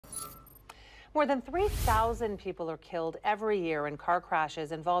More than 3,000 people are killed every year in car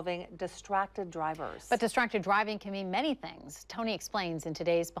crashes involving distracted drivers. But distracted driving can mean many things. Tony explains in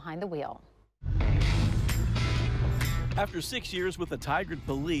today's Behind the Wheel. After 6 years with the Tigard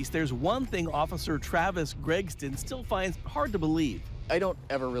Police, there's one thing Officer Travis Gregston still finds hard to believe. I don't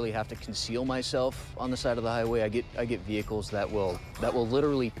ever really have to conceal myself on the side of the highway. I get vehicles that will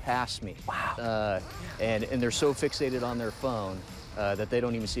literally pass me. Wow. And they're so fixated on their phone that they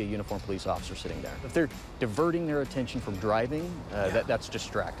don't even see a uniformed police officer sitting there. If they're diverting their attention from driving, that's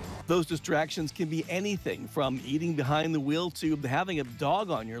distracting. Those distractions can be anything from eating behind the wheel to having a dog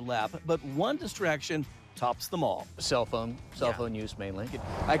on your lap, but one distraction tops them all. Cell phone use mainly.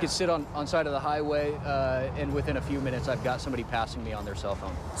 I could sit on side of the highway and within a few minutes I've got somebody passing me on their cell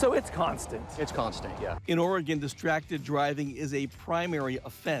phone. So it's constant. It's constant, yeah. In Oregon, distracted driving is a primary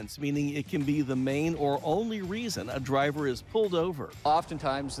offense, meaning it can be the main or only reason a driver is pulled over.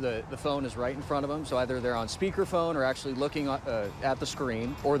 Oftentimes the phone is right in front of them, so either they're on speakerphone or actually looking at the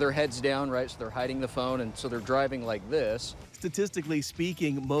screen, or their head's down, right, so they're hiding the phone, and so they're driving like this. Statistically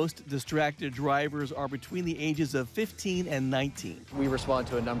speaking, most distracted drivers are between the ages of 15 and 19. We respond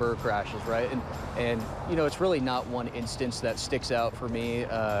to a number of crashes, right? And you know, it's really not one instance that sticks out for me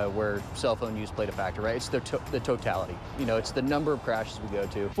where cell phone use played a factor, right? It's the totality. You know, it's the number of crashes we go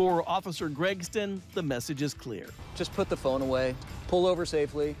to. For Officer Gregston, the message is clear. Just put the phone away, pull over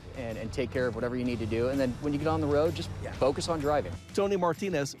safely, and take care of whatever you need to do. And then when you get on the road, just focus on driving. Tony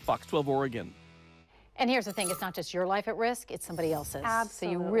Martinez, Fox 12 Oregon. And here's the thing, it's not just your life at risk, it's somebody else's.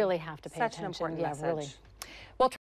 Absolutely. So you really have to pay attention. Such an important message. Really. Well,